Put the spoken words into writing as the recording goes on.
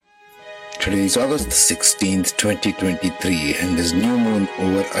Today is August 16th, 2023, and there's new moon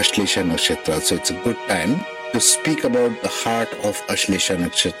over Ashlesha Nakshatra, so it's a good time to speak about the heart of Ashlesha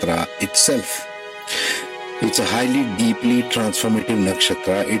Nakshatra itself. It's a highly, deeply transformative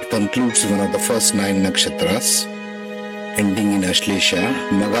nakshatra. It concludes one of the first 9 nakshatras. Ending in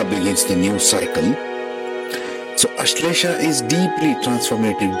Ashlesha, Maga begins the new cycle. So Ashlesha is deeply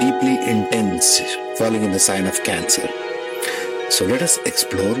transformative, deeply intense, falling in the sign of Cancer. So let us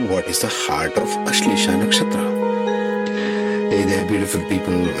explore what is the heart of Ashlesha Nakshatra. Hey there, beautiful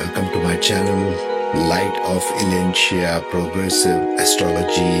people. Welcome to my channel, Light of Ashlesha, Progressive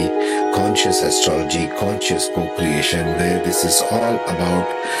Astrology, Conscious Co-Creation, where this is all about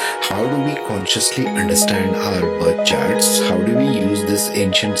how do we consciously understand our birth charts, how do we use this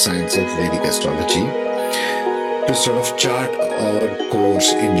ancient science of Vedic astrology to sort of chart our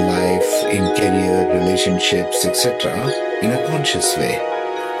course in life, in career, relationships, etc. in a conscious way,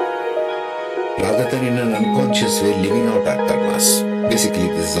 rather than in an unconscious way, living out our karmas. Basically,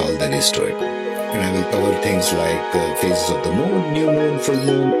 this is all there is to it. And I will cover things like phases of the moon, new moon, full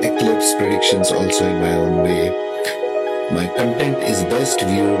moon, eclipse predictions also in my own way. My content is best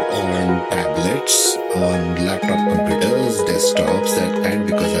viewed on tablets, on laptop computers, desktops, that kind,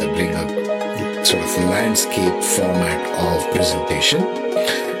 because I bring up sort of landscape format of presentation,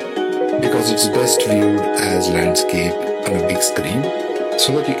 because it's best viewed as landscape on a big screen,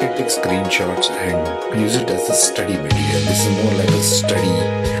 so that you can take screenshots and use it as a study material. This is more like a study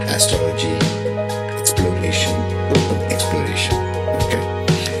astrology exploration, open exploration. Okay.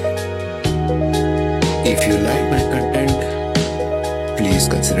 If you like my content, please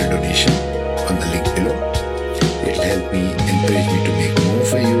consider donation on the link below. It'll help me, encourage me to make more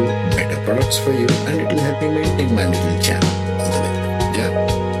for you, better products for you, and it will help me maintain my little channel on the web. Yeah.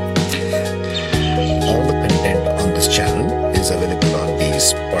 All the content on this channel is available on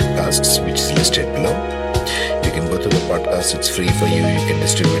these podcasts, which is listed below. You can go to the podcast, it's free for you, you can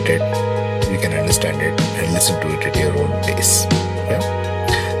distribute it, you can understand it, and listen to it at your own pace. Yeah.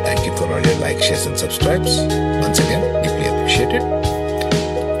 Thank you for all your likes, shares, and subscribes. Once again, deeply appreciated.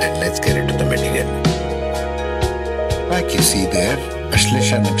 And let's get into the material. Like you see there,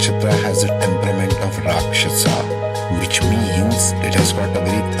 Ashlesha Nakshatra has a temperament of Rakshasa, which means it has got a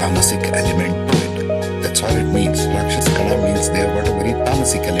very tamasic element to it. That's all it means. Rakshasa means they have got a very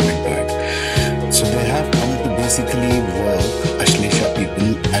tamasic element to it. So they have come to basically work, Ashlesha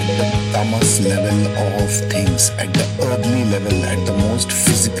people, at the tamas level of things, at the earthly level, at the most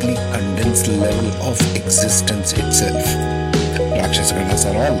physically condensed level of existence itself. Rakshasa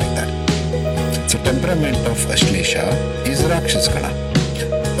are all like that. So temperament of Ashlesha is Rakshasgana.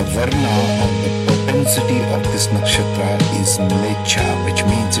 The varna or the propensity of this nakshatra is Mlecha, which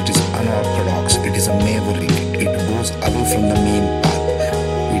means it is unorthodox, it is a maverick, it goes away from the main path,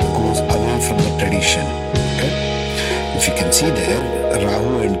 it goes away from the tradition. Okay? If you can see there,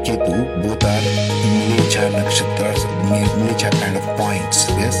 Rahu and Ketu both are Mlecha nakshatras, Mlecha kind of points.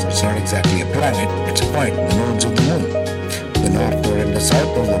 Yes, it's not exactly a planet, it's a point, the nodes of the moon. The north node and the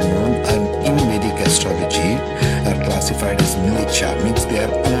south node of the moon in Vedic astrology are classified as Mlecha, means they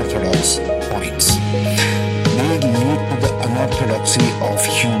are unorthodox points. They lead to the unorthodoxy of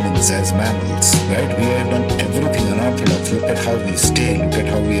humans as mammals, right? We have done everything unorthodox. Look at how we stay, look at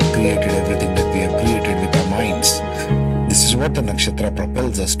how we have created everything that we have created with our minds. This is what the nakshatra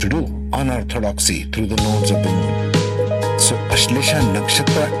propels us to do, unorthodoxy through the nodes of the moon. So Ashlesha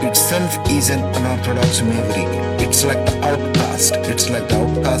Nakshatra itself is an unorthodox maverick. It's like the outcast. It's like the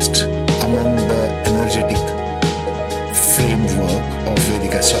outcast among the energetic framework of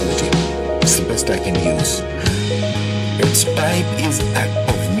Vedic astrology. It's the best I can use. Its type is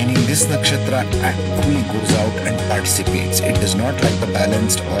active, meaning this nakshatra actively goes out and participates. It is not like the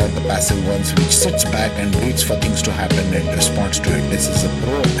balanced or the passive ones, which sits back and waits for things to happen and responds to it. This is a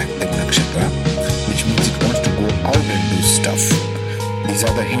proactive nakshatra, which means it wants to go out and do stuff. These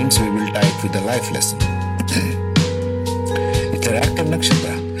are the hints we will tie it with the life lesson. It's an active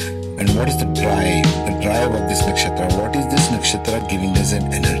nakshatra. And what is the drive? The drive of this nakshatra. What is this nakshatra giving us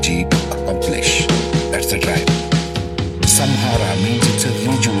an energy to accomplish? That's the drive. Samhara means it's a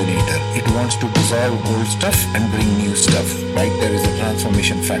rejuvenator. It wants to dissolve old stuff and bring new stuff. Right? There is a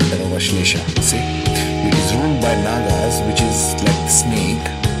transformation factor of Ashlesha. See? It is ruled by Nagas, which is like the snake.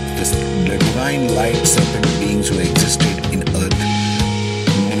 The divine light serpent beings who existed in earth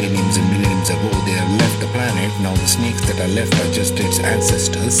millenniums and millenniums ago, they have left the planet. Now the snakes that are left are just its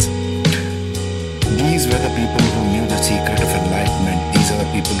ancestors. These were the people who knew the secret of enlightenment. These are the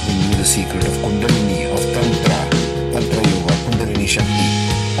people who knew the secret of Kundalini, of Tantra Yoga, Kundalini Shakti.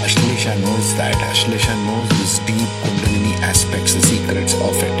 Ashlesha knows that. Ashlesha knows this deep Kundalini aspects, the secrets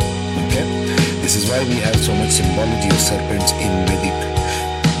of it. Okay? why we have so much symbology of serpents in Vedic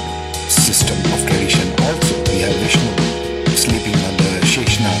system of tradition. Also, we have Vishnu sleeping on the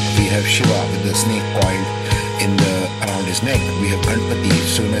Sheshnag. We have Shiva with the snake coiled around his neck. We have Ganpati,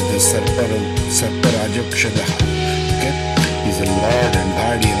 soon as the Sarparajakshadaha. Okay? He's the lord and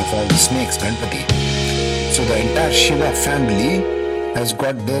guardian of all the snakes, Ganpati. So the entire Shiva family has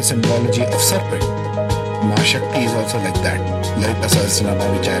got the symbology of serpent. Ma Shakti is also like that. Lalita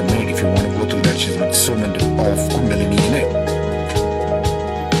Sahasranama, which I have made, if you want to go through that, she's got so many of Kundalini in it.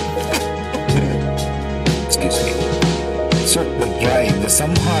 Excuse me. So the drive, the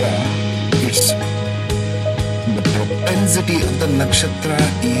samhara, it's the propensity of the nakshatra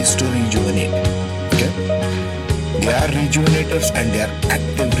is to rejuvenate. Okay? They are rejuvenators and they are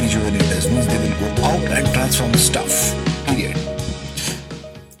active rejuvenators. Means they will go out and transform stuff. Period.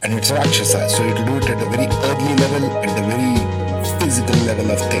 And it's Rakshasa, so it will do it at a very early level, at the very physical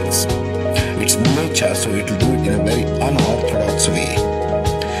level of things. It's nature, so it will do it in a very unorthodox way.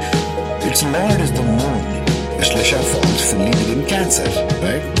 Its lord is the moon. Ashlesha falls fully within Cancer,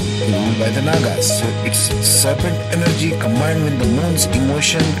 right? Ruled by the Nagas. So it's serpent energy combined with the moon's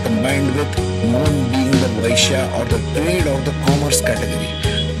emotion, combined with moon being the Vaishya or the trade or the commerce category.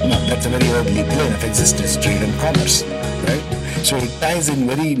 Now, that's a very early plane of existence, trade and commerce, right? So it ties in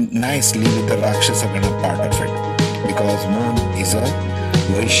very nicely with the Rakshasa kind of part of it, because moon is a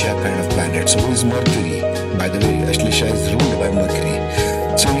Vaishya kind of planet. So is Mercury. By the way, Ashlesha is ruled by Mercury.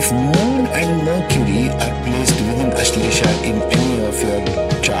 So if moon and Mercury are placed within Ashlesha in any of your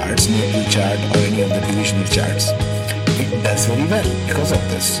charts, natal chart or any of the divisional charts, it does very well because of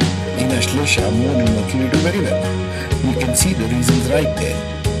this. In Ashlesha, moon and Mercury do very well. You can see the reasons right there.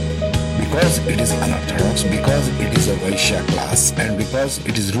 Because it is unorthodox, because it is a Vaishya class, and because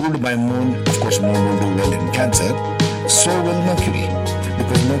it is ruled by moon. Of course, moon will do well in Cancer, so will Mercury,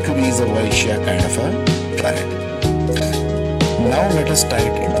 because Mercury is a Vaishya kind of a planet. Now let us tie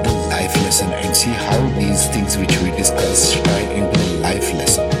it into the life lesson and see how these things which we discussed tie into the life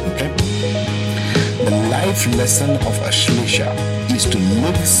lesson. Okay? The life lesson of Ashlesha is to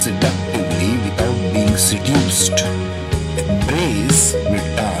live seductively without being seduced. Embrace with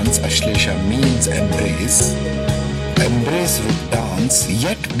dance, Ashlesha means embrace. Embrace with dance,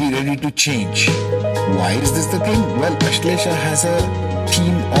 yet be ready to change. Why is this the thing? Well, Ashlesha has a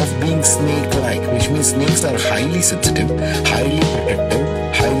theme of being snake-like, which means snakes are highly sensitive, highly protective,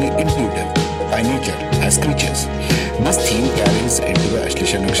 highly intuitive by nature as creatures. This theme carries into the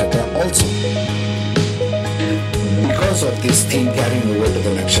Ashlesha Nakshatra also. Because of this theme carrying over to the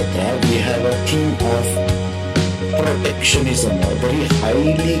Nakshatra, we have a theme of protectionism, a very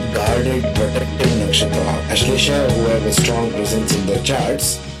highly guarded, protective nakshatra. Ashlesha, who have a strong presence in their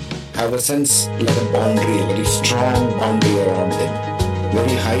charts, have a sense like a boundary, a very strong boundary around them.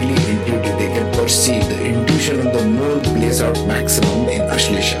 Very highly intuitive, they can perceive. The intuition of the moon plays out maximum in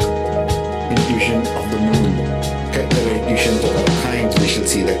Ashlesha. Intuition of the moon. Okay, there are intuitions of all kinds, we shall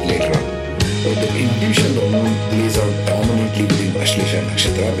see that later on. But the intuition of the moon plays out dominantly within Ashlesha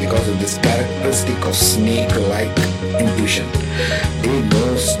Nakshatra because of this characteristic of snake-like intuition. They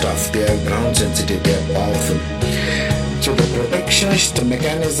know stuff, they are ground sensitive, they are powerful. So the protectionist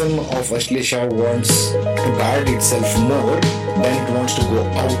mechanism of Ashlesha wants to guard itself more than it wants to go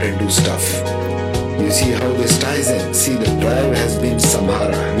out and do stuff. You see how this ties in. See, the drive has been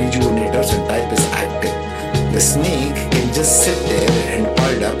samhara, rejuvenators, and type is active. The snake can just sit there and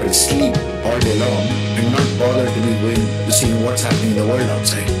curled up and sleep all day long and not bother to be going to see what's happening in the world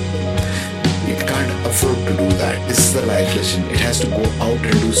outside. It can't afford to do that. This is the life lesson. It has to go out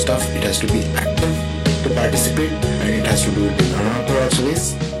and do stuff. It has to be active to participate, and it has to do it in unorthodox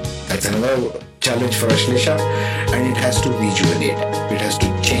ways. That's another challenge for Ashlesha. And it has to rejuvenate. It has to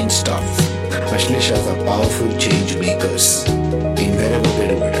change stuff. Ashleshas are powerful change makers in wherever they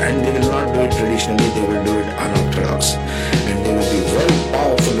do it, and they will not do it traditionally, they will do it unorthodox, and they will be very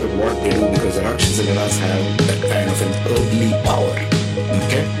powerful at what they do because the Rakshasa Ganas have that kind of an earthly power.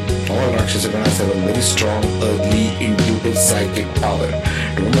 Okay? All Rakshasa Ganas have a very strong earthly intuitive psychic power.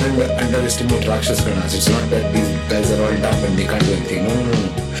 Don't underestimate Rakshasa Ganas. It's not that these guys are all dumb and they can't do anything. No.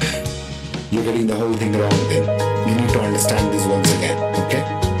 You're getting the whole thing wrong then. You need to understand this once again. Okay?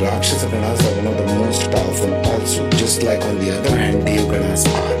 Rakshasa Ganas are one of the most powerful also, just like on the other hand, Dev Ganas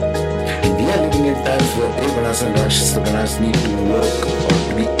are. And we are living in times where Dev Ganas and Rakshasa Ganas need to work or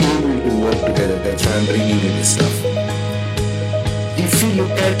to be able to work together. That's why I'm bringing you this stuff. If we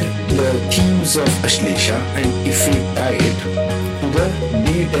look at the themes of Ashlesha and if we tie it to the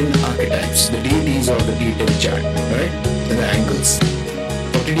D10 archetypes, the deities of the D10 chart, right? And the angles.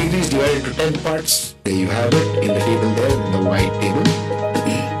 40 degrees divided into 10 parts. There you have it in the table there, in the white table.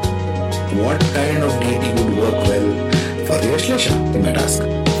 What kind of deity would work well for the Ashlesha, you might ask?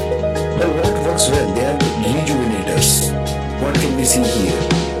 Well, what works well? They are rejuvenators. What can we see here?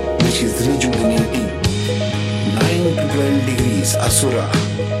 Which is rejuvenating. 9 to 12 degrees, Asura,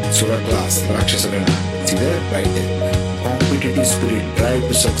 Sura class, Rakshasa Gana. See there? Right there. Competitive spirit, drive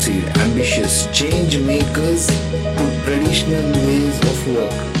to succeed, ambitious, change makers to traditional ways of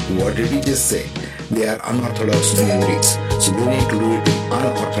work. What did he just say? They are unorthodox deliveries, so they need to do it in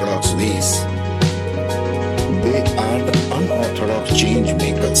unorthodox ways. They are the unorthodox change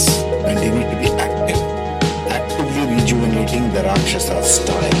makers, and they need to be active, actively rejuvenating the Rakshasa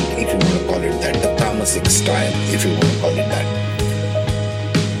style, if you want to call it that, the Tamasic style, if you want to call it that.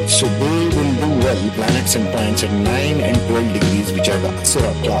 So they will do well, planets and points at 9 and 12 degrees, which are the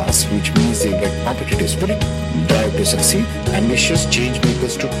Asura class, which means they get competitive spirit, drive to succeed, ambitious change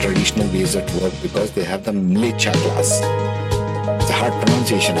makers to traditional ways at work, because they have the Mlecha class. It's a hard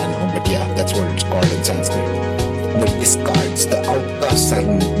pronunciation, I know, but yeah, that's what it's called in Sanskrit. The discards, the outcasts are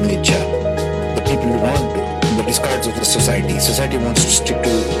Mlecha. The people who want to, the discards of the society. Society wants to stick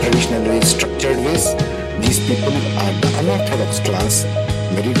to traditional ways, structured ways. These people are the unorthodox class,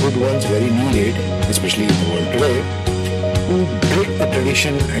 very good ones, very needed, especially in the world today, who break the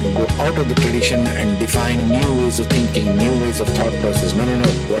tradition and go out of the tradition and define new ways of thinking, new ways of thought process. No.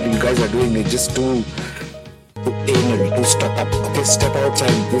 What you guys are doing is just too anal, too stuck up. Okay, step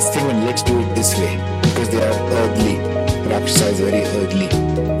outside this thing and let's do it this way. Because they are earthly. Rakshasa is very earthly.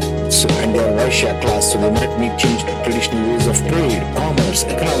 So, and they are Vaishya class, so they might make change to traditional ways of trade, commerce,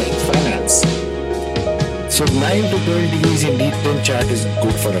 economics, finance. So 9 to 12 degrees in D10 chart is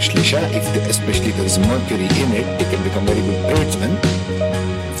good for Ashlesha. Especially there is Mercury in it, they can become very good tradesmen.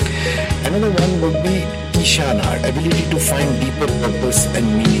 Another one would be Ishana, ability to find deeper purpose and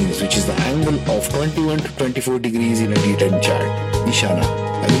meanings, which is the angle of 21 to 24 degrees in a D10 chart. Ishana,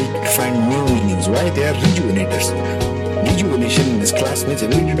 ability to find new meanings. Why? They are rejuvenators. Rejuvenation in this class means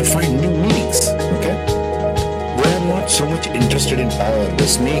ability to find new meanings. Okay? They are not so much interested in power. The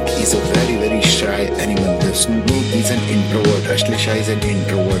snake is a very, very shy animal. The snake is an introvert. Ashlesha is an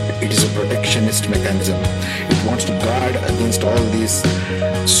introvert. It is a protectionist mechanism. It wants to guard against all these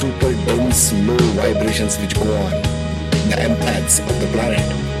super dense, low vibrations which go on. The empaths of the planet.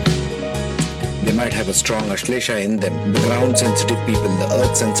 They might have a strong Ashlesha in them. The ground-sensitive people, the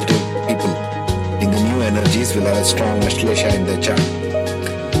earth-sensitive people in the new energies will have a strong Ashlesha in their chart.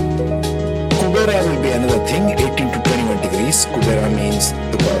 Kubera will be another thing, 18 to 21 degrees. Kubera means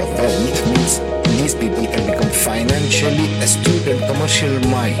the god of wealth, means these people can become financially astute and commercial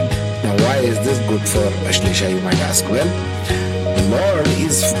mind. Now, why is this good for Ashlesha, you might ask? Well, the Lord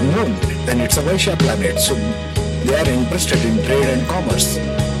is Moon, and it's a Vaishya planet, so they are interested in trade and commerce,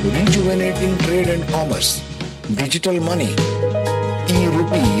 rejuvenating trade and commerce, digital money,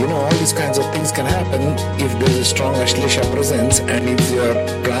 e-rupee, all these kinds of things can happen if there is a strong Ashlesha presence, and if your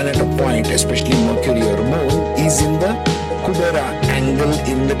planet of point, especially Mercury or Moon, is in the Kubera angle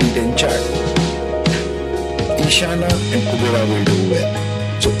in the D10 chart. Ishana and Kubera will do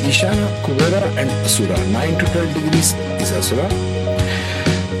well. So Ishana, Kubera and Asura. 9 to 12 degrees is Asura.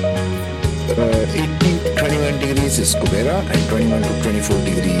 18 to 21 degrees is Kubera, and 21 to 24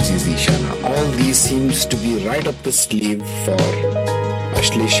 degrees is Ishana. All these seems to be right up the sleeve for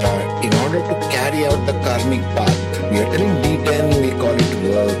Ashlesha in order to carry out the karmic path. We are telling D10, we call it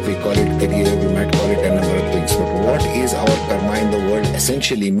work, we call it career, we might call it a number of things. But what is our karma in the world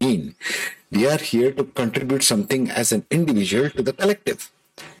essentially mean? We are here to contribute something as an individual to the collective.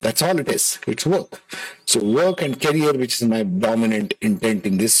 That's all it is. It's work. So work and career, which is my dominant intent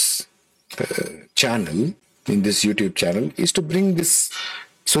in this channel, in this YouTube channel, is to bring this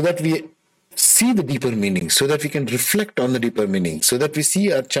so that we see the deeper meaning, so that we can reflect on the deeper meaning, so that we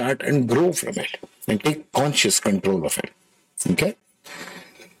see our chart and grow from it and take conscious control of it. Okay?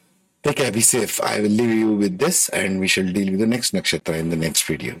 Take care, be safe. I will leave you with this, and we shall deal with the next nakshatra in the next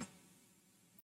video.